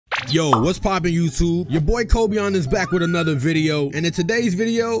Yo, what's poppin' YouTube? Your boy Kobeon is back with another video, and in today's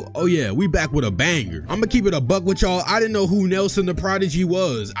video, oh yeah, we back with a banger. I'ma keep it a buck with y'all. I didn't know who Nelson the Prodigy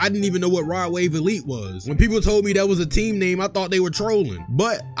was. I didn't even know what Rod Wave Elite was. When people told me that was a team name, I thought they were trolling.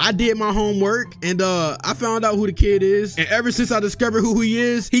 But I did my homework, and I found out who the kid is. And ever since I discovered who he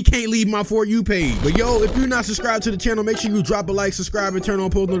is, he can't leave my For You page. But yo, if you're not subscribed to the channel, make sure you drop a like, subscribe, and turn on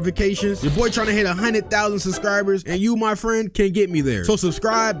post notifications. Your boy trying to hit 100,000 subscribers, and you, my friend, can get me there. So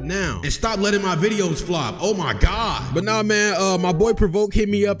subscribe now and stop letting my videos flop. Oh my god. But nah, man, my boy Provoke hit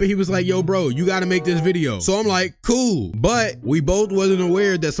me up and he was like, yo bro, you gotta make this video. So I'm like, cool. But we both wasn't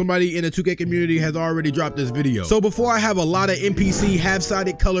aware that somebody in the 2K community has already dropped this video. So before I have a lot of NPC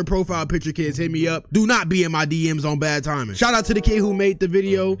half-sided color profile picture kids hit me up, do not be in my DMs on bad timing. Shout out to the kid who made the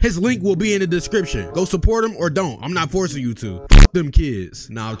video. His link will be in the description. Go support him or don't. I'm not forcing you to. Fuck them kids.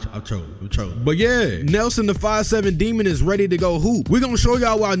 Nah, I'm trolling. But yeah, Nelson the 5'7" demon is ready to go hoop. We're gonna show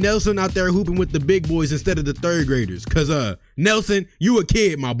y'all why Nelson out there hooping with the big boys instead of the third graders. Cause Nelson, you a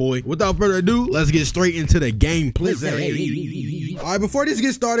kid, my boy. Without further ado, let's get straight into the gameplay. All right, before this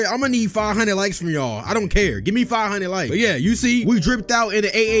gets started, I'm gonna need 500 likes from y'all. I don't care. Give me 500 likes. But yeah, you see, we dripped out in the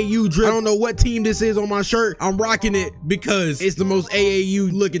AAU drip. I don't know what team this is on my shirt. I'm rocking it because it's the most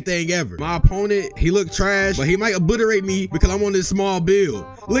AAU looking thing ever. My opponent, he looked trash, but he might obliterate me because I'm on this small build.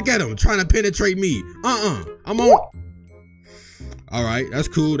 Look at him trying to penetrate me. I'm on. All right, that's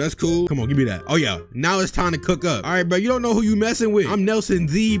cool. That's cool. Come on, give me that. Oh yeah, now it's time to cook up. All right, bro, you don't know who you messing with. I'm Nelson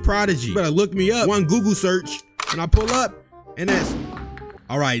the Prodigy. You better look me up. One Google search, and I pull up, and that's.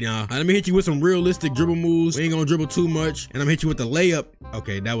 All right, now let me hit you with some realistic dribble moves. We ain't gonna dribble too much, and I'm gonna hit you with the layup.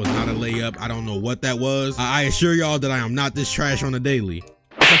 Okay, that was not a layup. I don't know what that was. I assure y'all that I am not this trash on the daily.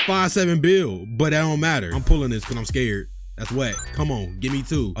 It's a 5'7" build, but that don't matter. I'm pulling this because I'm scared. That's wet. Come on, give me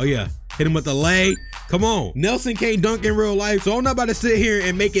two. Oh yeah, hit him with the lay. Come on. Nelson can't dunk in real life, so I'm not about to sit here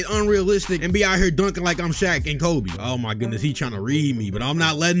and make it unrealistic and be out here dunking like I'm Shaq and Kobe. Oh my goodness, he trying to read me, but I'm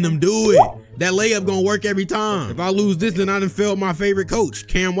not letting him do it. That layup gonna work every time. If I lose this, then I done failed my favorite coach,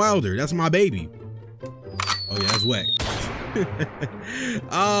 Cam Wilder. That's my baby. Oh yeah, that's wet.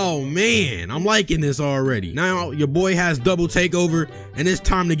 Oh man, I'm liking this already. Now your boy has double takeover, and it's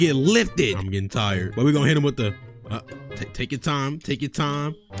time to get lifted. I'm getting tired, but we're gonna hit him with the take your time, take your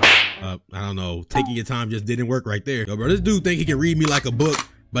time. I don't know, taking your time just didn't work right there. Yo, bro, this dude think he can read me like a book,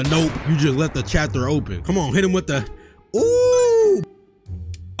 but nope, you just left the chapter open. Come on, hit him with the, ooh.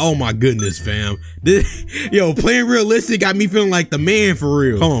 Oh my goodness, fam. Yo, playing realistic got me feeling like the man for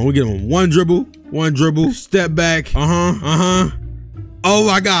real. Come on, we get him one dribble, step back. Oh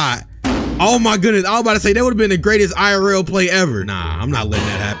my God. Oh my goodness, I was about to say that would have been the greatest IRL play ever. Nah, I'm not letting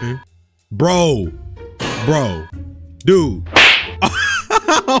that happen. Bro, dude.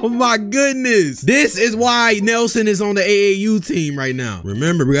 Oh my goodness. This is why Nelson is on the AAU team right now.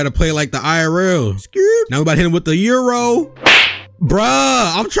 Remember, we gotta play like the IRL. Now we about to hit him with the Euro.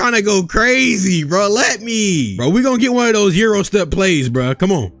 Bruh, I'm trying to go crazy, bro. Let me. Bro, we gonna get one of those Euro step plays, bruh.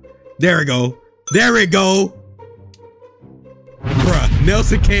 Come on. There we go. There we go. Bruh,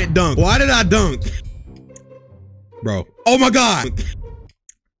 Nelson can't dunk. Why did I dunk? Bro. Oh my God.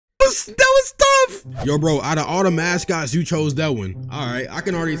 That was tough. Yo, bro, out of all the mascots, you chose that one. All right, I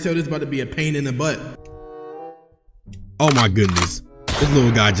can already tell this about to be a pain in the butt. Oh my goodness. This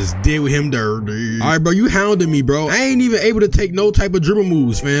little guy just did with him dirty. All right, bro, you hounded me, bro. I ain't even able to take no type of dribble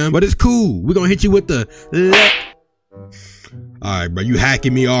moves, fam. But it's cool. We're gonna hit you with the all right, bro, you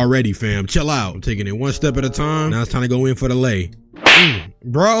hacking me already, fam. Chill out. I'm taking it one step at a time. Now it's time to go in for the lay.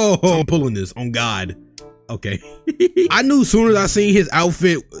 Bro, I'm pulling this on God. Okay. I knew as soon as I seen his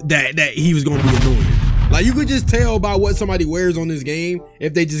outfit that he was gonna be annoying. Like, you could just tell by what somebody wears on this game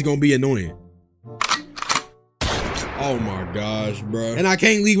if they just gonna be annoying. Oh my gosh, bro. And I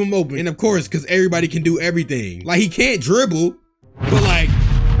can't leave him open. And of course, because everybody can do everything. Like, he can't dribble, but like,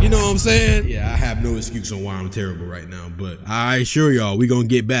 you know what I'm saying? Yeah, I have no excuse on why I'm terrible right now, but I assure y'all, we gonna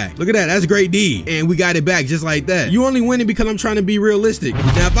get back. Look at that, that's great D. And we got it back just like that. You only winning because I'm trying to be realistic.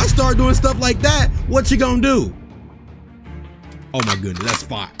 Now, if I start doing stuff like that, what you gonna do? Oh my goodness, that's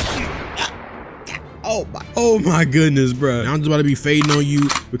fine. Oh my goodness, bro. Now I'm just about to be fading on you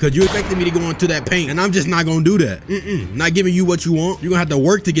because you expected me to go into that paint, and I'm just not gonna do that. Not giving you what you want. You're gonna have to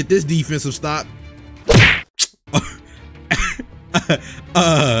work to get this defensive stop.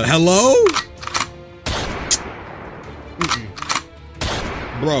 Hello?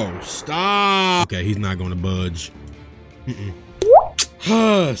 Bro, stop. Okay, he's not gonna budge.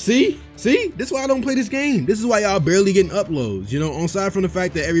 See? See, this is why I don't play this game. This is why y'all barely getting uploads, you know, aside from the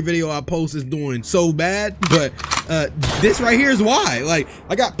fact that every video I post is doing so bad, but this right here is why. Like,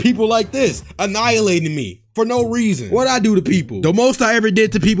 I got people like this annihilating me for no reason. What I do to people? The most I ever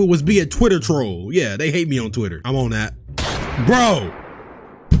did to people was be a Twitter troll. Yeah, they hate me on Twitter. I'm on that. Bro.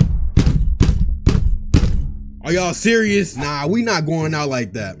 Are y'all serious? Nah, we not going out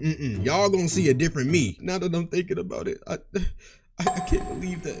like that. Y'all gonna see a different me. Now that I'm thinking about it, I can't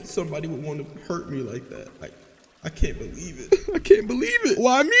believe that somebody would want to hurt me like that. I can't believe it. I can't believe it.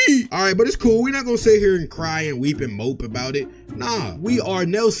 Why me? All right, but it's cool. We're not gonna sit here and cry and weep and mope about it. Nah, we are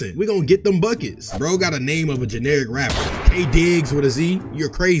Nelson. We gonna get them buckets. Bro got a name of a generic rapper. K Diggs with a Z. You're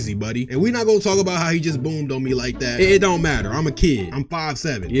crazy, buddy. And we not gonna talk about how he just boomed on me like that. It don't matter. I'm a kid. I'm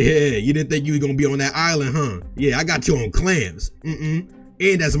 5'7". Yeah, you didn't think you was gonna be on that island, huh? Yeah, I got you on clamps.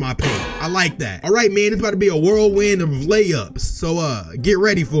 And that's my pain. I like that. All right, man, it's about to be a whirlwind of layups. So get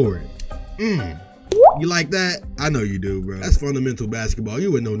ready for it. You like that? I know you do, bro. That's fundamental basketball.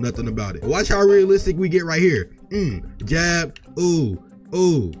 You wouldn't know nothing about it. Watch how realistic we get right here. Jab. Ooh.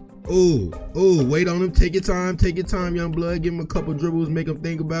 Wait on him. Take your time, young blood. Give him a couple dribbles, make him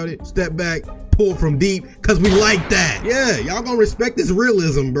think about it. Step back, pull from deep, cause we like that. Yeah, y'all gonna respect this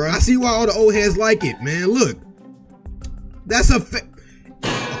realism, bro. I see why all the old heads like it, man. Look. That's a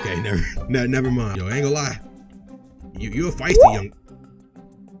okay, never mind. Yo, I ain't gonna lie. You're a feisty young.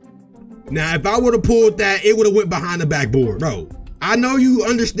 Now, if I would have pulled that, it would have went behind the backboard. Bro, I know you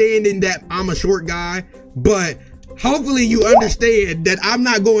understanding that I'm a short guy, but hopefully you understand that I'm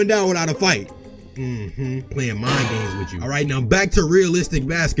not going down without a fight. Playing mind games with you. All right, now back to realistic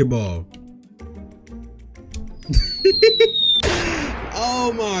basketball.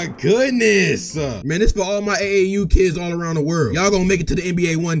 Oh my goodness. Man, this for all my AAU kids all around the world. Y'all gonna make it to the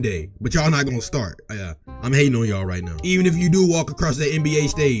NBA one day, but y'all not gonna start. I'm hating on y'all right now. Even if you do walk across the NBA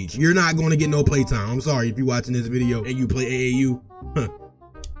stage, you're not gonna get no playtime. I'm sorry if you're watching this video and you play AAU.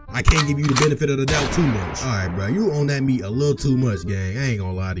 I can't give you the benefit of the doubt too much. All right, bro, you on that meat a little too much, gang. I ain't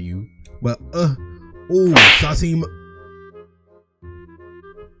gonna lie to you. But, ooh, Sasim.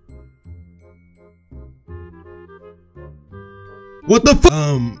 What the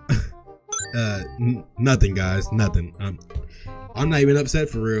fuck? Nothing, guys, nothing. I'm not even upset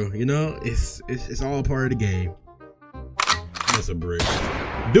for real, you know? It's all part of the game. That's a brick.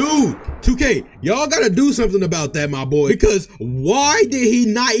 Dude, 2K, y'all gotta do something about that, my boy. Because why did he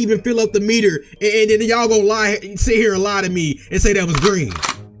not even fill up the meter and then y'all gonna sit here and lie to me and say that was green?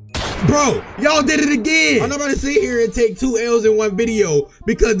 Bro, y'all did it again. I'm not about to sit here and take 2 L's in one video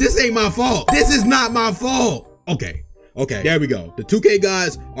because this ain't my fault. This is not my fault. Okay, there we go. The 2K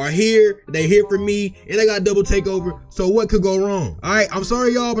guys are here. They here for me, and they got double takeover. So what could go wrong? All right, I'm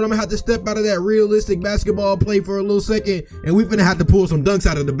sorry, y'all, but I'm gonna have to step out of that realistic basketball play for a little second, and we finna have to pull some dunks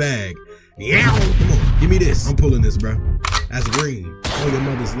out of the bag. Yeah, come on, give me this. I'm pulling this, bro. That's green on your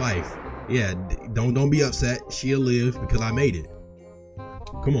mother's life. Yeah, don't be upset. She'll live because I made it.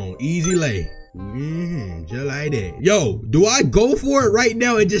 Come on, easy lay. Just like that. Yo, do I go for it right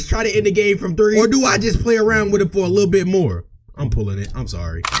now and just try to end the game from 3? Or do I just play around with it for a little bit more? I'm pulling it. I'm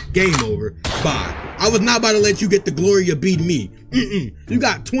sorry. Game over. Bye. I was not about to let you get the glory of beating me. You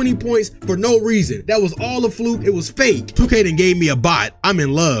got 20 points for no reason. That was all a fluke. It was fake. 2K done gave me a bot. I'm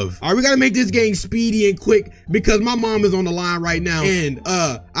in love. All right, we gotta make this game speedy and quick because my mom is on the line right now and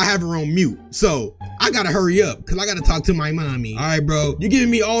I have her on mute. So I gotta hurry up because I gotta talk to my mommy. All right, bro. You're giving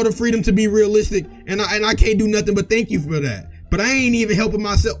me all the freedom to be realistic and I can't do nothing but thank you for that. But I ain't even helping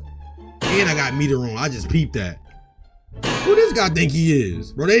myself. And I got meter on. I just peeped that. Who this guy think he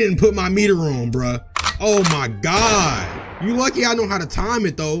is? Bro, they didn't put my meter on, bro. Oh my God. You lucky I know how to time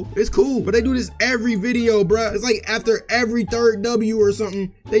it though. It's cool, but they do this every video, bro. It's like after every 3rd W or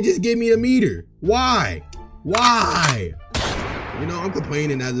something, they just give me a meter. Why? Why? You know, I'm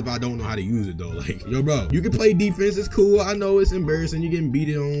complaining as if I don't know how to use it though. Like, yo, bro, you can play defense. It's cool. I know it's embarrassing. You're getting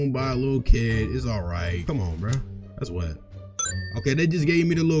beaten on by a little kid. It's all right. Come on, bro. That's what. Okay, they just gave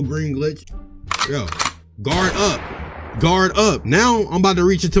me the little green glitch. Yo, guard up. Guard up. Now I'm about to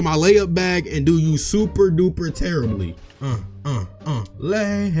reach into my layup bag and do you super duper terribly.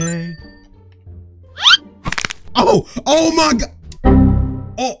 Lay. Oh my God.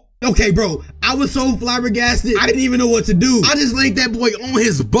 Oh, okay, bro. I was so flabbergasted. I didn't even know what to do. I just laid that boy on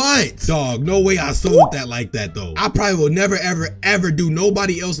his butt. Dog, no way I sold that like that though. I probably will never, ever do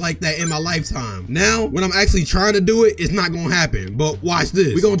nobody else like that in my lifetime. Now, when I'm actually trying to do it, it's not gonna happen. But watch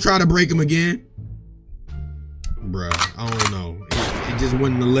this. We're gonna try to break him again. Bruh, I don't know. It just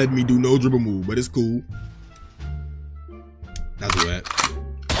wouldn't have let me do no dribble move, but it's cool. That's wet.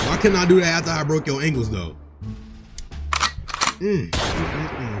 Why couldn't I do that after I broke your ankles though?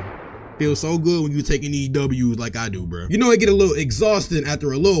 Feels so good when you taking these W's like I do, bro. You know, it get a little exhausting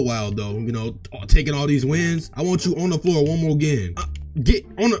after a little while though, you know, taking all these wins. I want you on the floor one more again. Get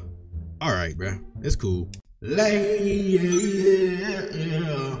on the, all right, bro, it's cool. Get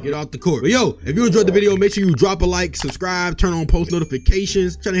off the court. But yo, if you enjoyed the video, make sure you drop a like, subscribe, turn on post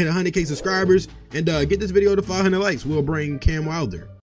notifications, trying to hit 100K subscribers, and get this video to 500 likes. We'll bring Cam Wilder.